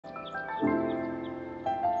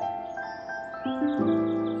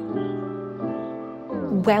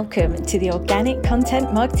Welcome to the Organic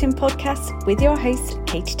Content Marketing Podcast with your host,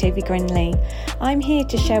 Katie Toby Grinley. I'm here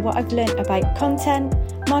to share what I've learned about content,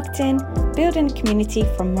 marketing, building a community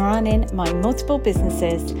from running my multiple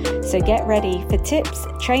businesses. So get ready for tips,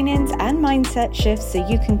 trainings, and mindset shifts so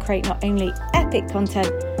you can create not only epic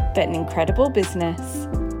content, but an incredible business.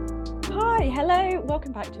 Hi, hello,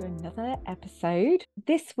 welcome back to another episode.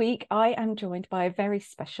 This week, I am joined by a very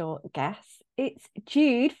special guest. It's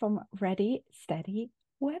Jude from Ready, Steady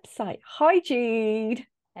Website. Hi, Jude.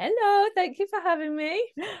 Hello, thank you for having me.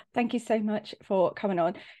 Thank you so much for coming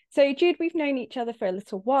on. So, Jude, we've known each other for a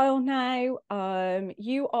little while now.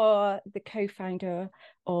 You are the co-founder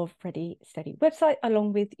of Ready, Steady Website,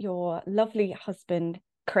 along with your lovely husband,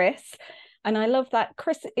 Chris. And I love that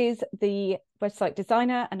Chris is the website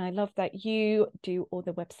designer, and I love that you do all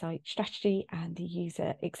the website strategy and the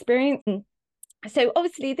user experience. So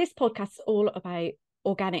obviously this podcast is all about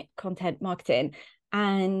organic content marketing.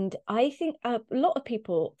 And I think a lot of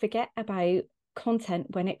people forget about content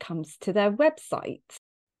when it comes to their website.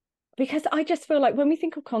 Because I just feel like when we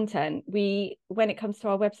think of content, when it comes to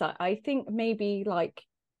our website, I think maybe like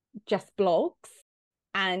just blogs.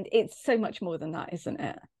 And it's so much more than that, isn't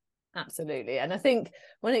it? Absolutely. And I think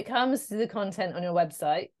when it comes to the content on your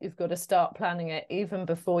website, you've got to start planning it even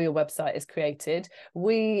before your website is created.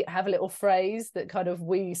 We have a little phrase that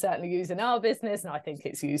we certainly use in our business, and I think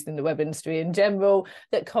it's used in the web industry in general,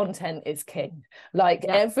 that content is king.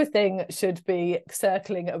 Everything should be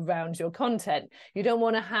circling around your content. You don't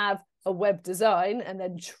want to have a web design and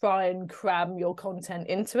then try and cram your content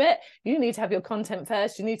into it. You need to have your content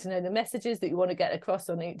first. You need to know the messages that you want to get across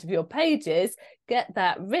on each of your pages, get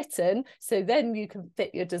that written, so then you can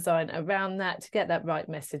fit your design around that to get that right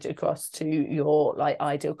message across to your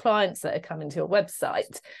ideal clients that are coming to your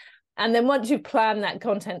website. And then once you plan that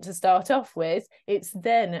content to start off with, it's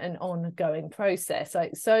then an ongoing process.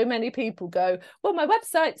 Like so many people go, well, my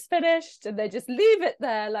website's finished, and they just leave it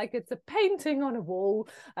there like it's a painting on a wall.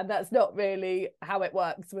 And that's not really how it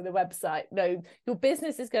works with a website. No, your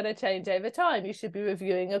business is going to change over time. You should be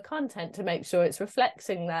reviewing your content to make sure it's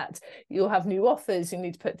reflecting that. You'll have new offers. You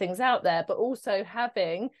need to put things out there, but also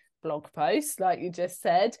having blog posts, like you just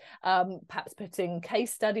said, perhaps putting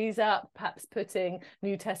case studies up, perhaps putting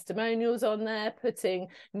new testimonials on there, putting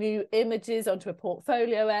new images onto a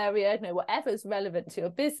portfolio area, whatever's relevant to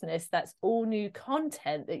your business. That's all new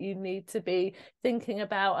content that you need to be thinking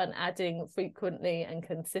about and adding frequently and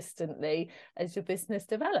consistently as your business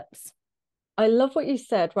develops. I love what you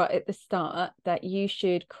said right at the start, that you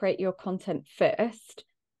should create your content first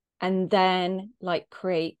and then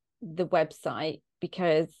create the website,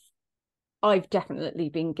 because I've definitely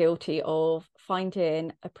been guilty of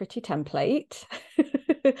finding a pretty template.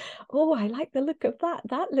 Oh, I like the look of that.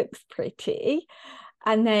 That looks pretty.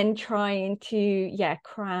 And then trying to,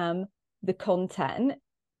 cram the content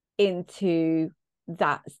into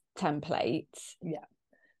that template. Yeah.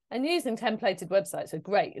 And using templated websites are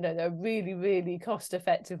great. They're a really, really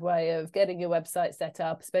cost-effective way of getting your website set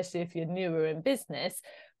up, especially if you're newer in business.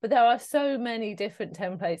 But there are so many different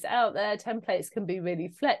templates out there. Templates can be really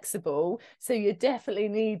flexible. So you definitely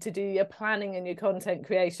need to do your planning and your content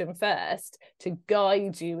creation first to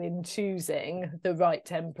guide you in choosing the right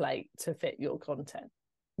template to fit your content.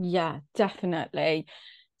 Yeah, definitely.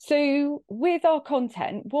 So with our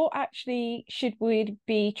content, what actually should we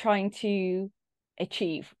be trying to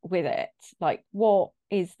achieve with it? What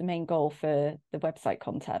is the main goal for the website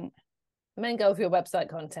content? The main goal for your website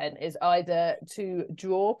content is either to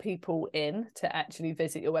draw people in to actually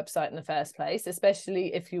visit your website in the first place,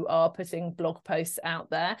 especially if you are putting blog posts out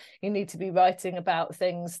there. You need to be writing about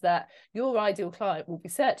things that your ideal client will be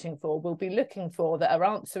searching for, will be looking for, that are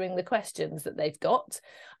answering the questions that they've got.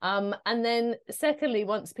 And then secondly,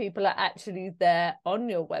 once people are actually there on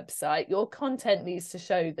your website, your content needs to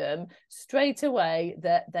show them straight away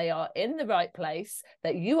that they are in the right place,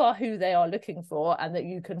 that you are who they are looking for, and that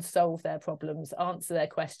you can solve their problems, answer their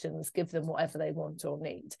questions, give them whatever they want or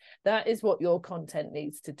need. That is what your content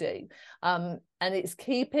needs to do. And it's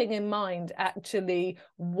keeping in mind actually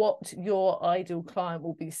what your ideal client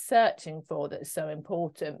will be searching for that's so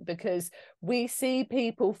important, because we see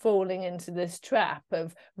people falling into this trap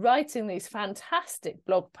of writing these fantastic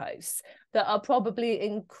blog posts that are probably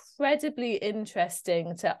incredibly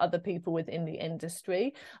interesting to other people within the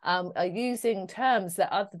industry, are using terms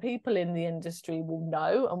that other people in the industry will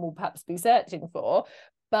know and will perhaps be searching for,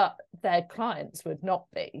 but their clients would not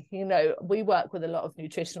be. We work with a lot of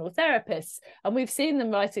nutritional therapists, and we've seen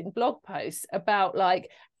them writing blog posts about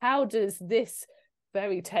how does this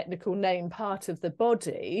very technical name, part of the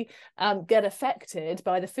body, get affected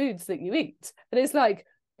by the foods that you eat. And it's like,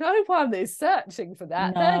 no one is searching for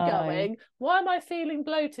that. No. They're going, why am I feeling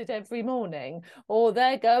bloated every morning? Or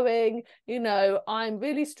they're going, you know, I'm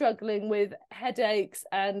really struggling with headaches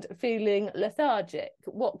and feeling lethargic.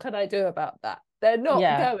 What can I do about that? They're not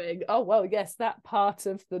going, oh, well, yes, that part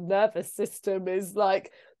of the nervous system is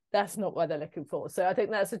like, that's not what they're looking for. So I think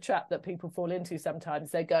that's a trap that people fall into sometimes.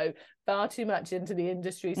 They go far too much into the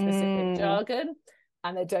industry specific jargon,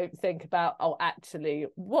 and they don't think about, oh, actually,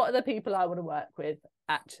 what are the people I want to work with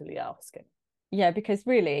actually asking? Yeah, because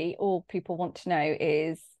really all people want to know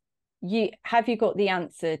is, have you got the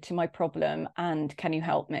answer to my problem, and can you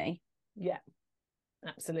help me? Yeah,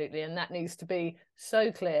 absolutely. And that needs to be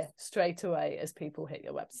so clear straight away as people hit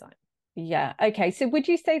your website. Yeah. Okay. So would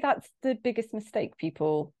you say that's the biggest mistake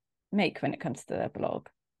people make when it comes to their blog?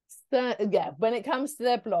 So, yeah, when it comes to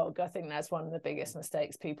their blog, I think that's one of the biggest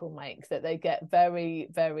mistakes people make, that they get very,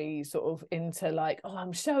 very sort of into like, oh,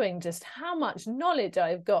 I'm showing just how much knowledge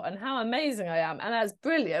I've got and how amazing I am. And that's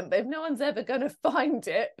brilliant. But if no one's ever going to find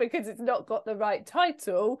it because it's not got the right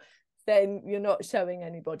title, then you're not showing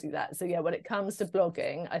anybody that. So yeah, when it comes to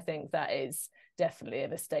blogging, I think that is definitely a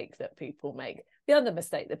mistake that people make. The other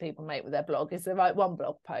mistake that people make with their blog is they write one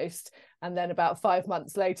blog post and then about 5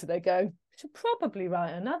 months later they go, should probably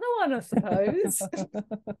write another one, I suppose.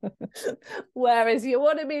 Whereas you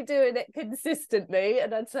want to be doing it consistently,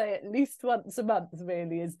 and I'd say at least once a month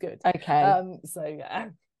really is good. Okay. So yeah.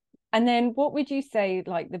 And then what would you say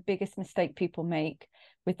like the biggest mistake people make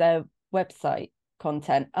with their website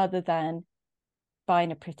content, other than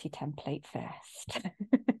buying a pretty template first?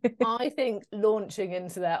 I think launching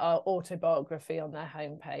into their autobiography on their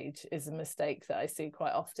homepage is a mistake that I see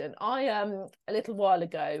quite often. I a little while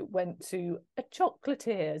ago went to a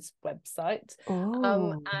chocolatier's website,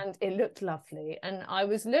 and it looked lovely. And I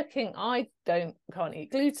was looking, can't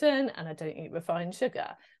eat gluten and I don't eat refined sugar.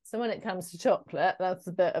 So when it comes to chocolate, that's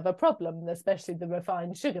a bit of a problem, especially the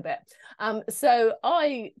refined sugar bit.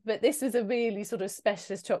 But this is a really sort of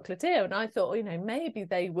specialist chocolatier, and I thought, you know, maybe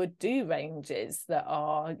they would do ranges that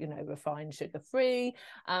are, you know, refined sugar free.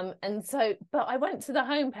 But I went to the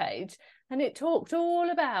homepage and it talked all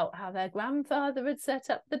about how their grandfather had set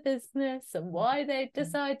up the business and why they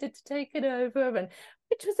decided to take it over, and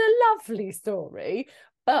which was a lovely story.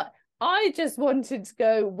 But I just wanted to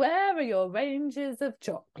go, where are your ranges of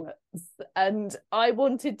chocolates? And I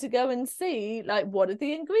wanted to go and see, like, what are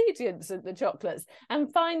the ingredients of the chocolates?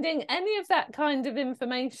 And finding any of that kind of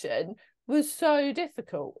information was so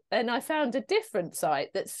difficult. And I found a different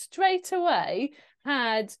site that straight away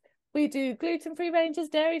had, we do gluten-free ranges,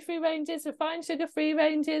 dairy-free ranges, refined sugar-free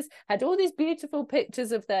ranges, had all these beautiful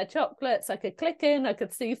pictures of their chocolates. I could click in, I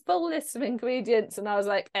could see full lists of ingredients, and I was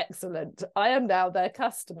like, excellent, I am now their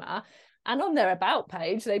customer. And on their about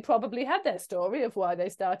page, they probably had their story of why they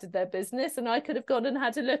started their business, and I could have gone and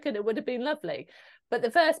had a look and it would have been lovely. But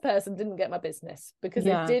the first person didn't get my business because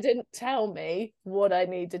they didn't tell me what I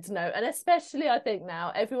needed to know. And especially, I think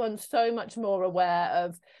now everyone's so much more aware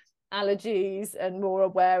of allergies and more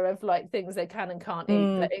aware of like things they can and can't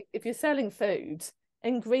eat. But if you're selling food,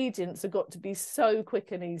 ingredients have got to be so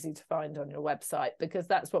quick and easy to find on your website, because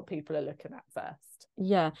that's what people are looking at first.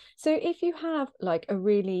 Yeah. So if you have like a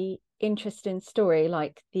really interesting story,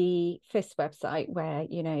 like the FIS website, where,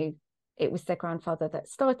 you know, it was their grandfather that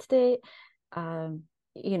started it,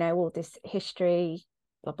 you know, all this history,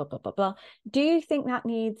 blah blah blah blah blah, do you think that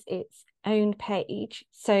needs its own page?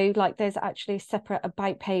 So like there's actually a separate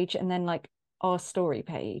about page and then like our story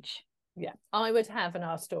page? Yeah, I would have an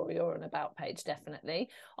our story or an about page, definitely.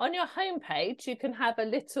 On your homepage, you can have a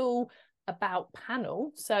little about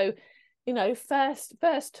panel. So, you know, first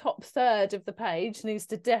top third of the page needs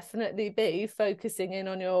to definitely be focusing in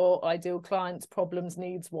on your ideal clients' problems,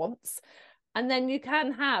 needs, wants. And then you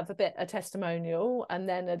can have a testimonial and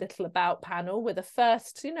then a little about panel with a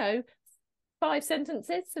first, you know, 5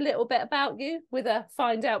 sentences, a little bit about you with a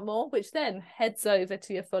find out more, which then heads over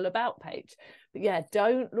to your full about page. But yeah,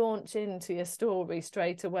 don't launch into your story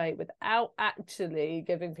straight away without actually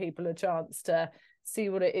giving people a chance to see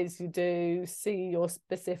what it is you do, see your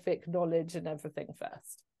specific knowledge and everything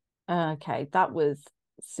first. Okay, that was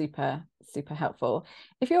super helpful.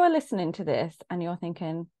 If you are listening to this and you're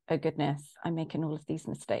thinking, oh goodness, I'm making all of these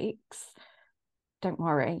mistakes, don't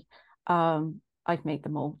worry. I've made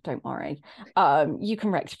them all, don't worry. You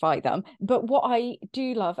can rectify them. But what I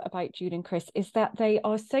do love about Jude and Chris is that they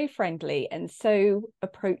are so friendly and so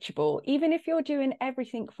approachable. Even if you're doing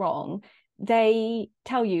everything wrong, they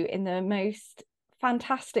tell you in the most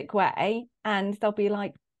fantastic way, and they'll be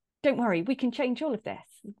like, don't worry, we can change all of this.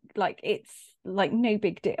 Like, it's like no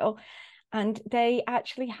big deal. And they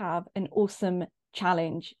actually have an awesome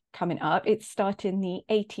challenge coming up. It's starting the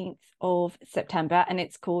 18th of September and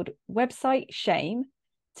it's called Website Shame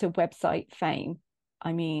to Website Fame.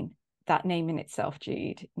 I mean, that name in itself,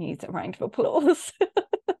 Jude, needs a round of applause.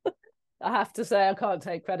 I have to say, I can't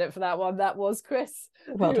take credit for that one. That was Chris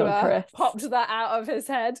Well done, Chris. Popped that out of his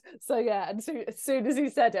head. So yeah, and so, as soon as he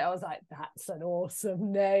said it, I was like, that's an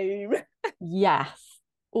awesome name. Yes,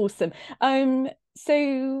 awesome.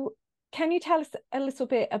 So can you tell us a little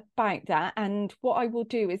bit about that? And what I will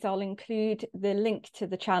do is I'll include the link to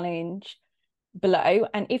the challenge below.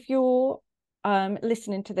 And if you're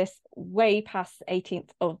listening to this way past the 18th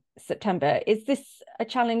of September, is this a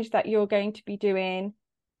challenge that you're going to be doing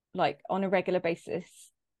like on a regular basis?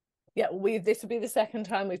 Yeah, this will be the second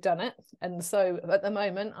time we've done it, and so at the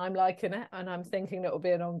moment I'm liking it and I'm thinking it will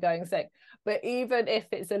be an ongoing thing. But even if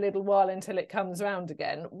it's a little while until it comes around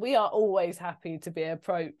again, we are always happy to be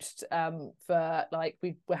approached for like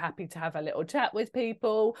we're happy to have a little chat with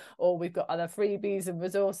people, or we've got other freebies and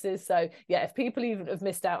resources. So yeah, if people even have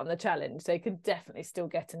missed out on the challenge, they can definitely still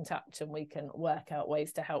get in touch and we can work out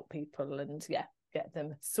ways to help people and get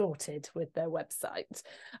them sorted with their website.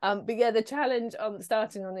 But yeah, the challenge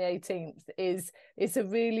starting on the 18th it's a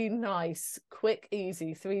really nice, quick,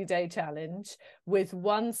 easy 3-day challenge with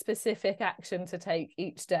one specific action to take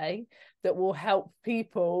each day that will help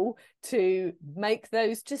people to make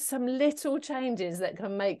those just some little changes that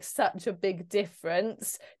can make such a big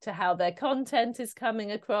difference to how their content is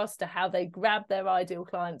coming across, to how they grab their ideal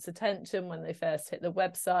client's attention when they first hit the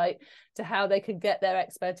website, to how they can get their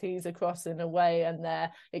expertise across in a way and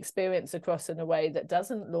their experience across in a way that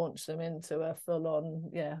doesn't launch them into a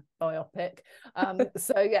full-on biopic.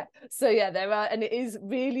 So there are, and it is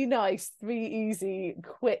really nice, 3 easy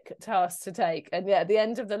quick tasks to take. And at the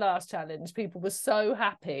end of the last challenge, people were so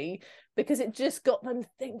happy because it just got them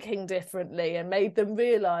thinking differently and made them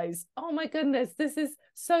realize, oh my goodness, this is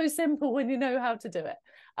so simple when you know how to do it.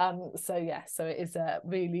 So it is a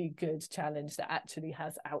really good challenge that actually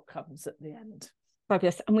has outcomes at the end.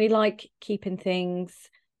 Fabulous. And we like keeping things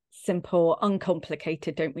simple,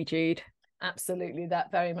 uncomplicated, don't we, Jude? Absolutely.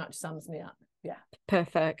 That very much sums me up. Yeah.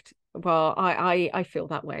 Perfect. Well, I feel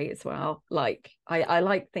that way as well. Like I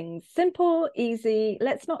like things simple, easy.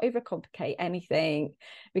 Let's not overcomplicate anything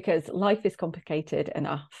because life is complicated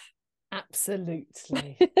enough.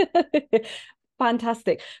 Absolutely.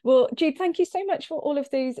 Fantastic. Well, Jude, thank you so much for all of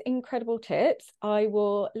those incredible tips. I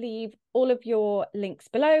will leave all of your links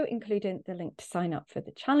below, including the link to sign up for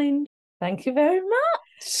the challenge. Thank you very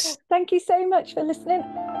much. Thank you so much for listening.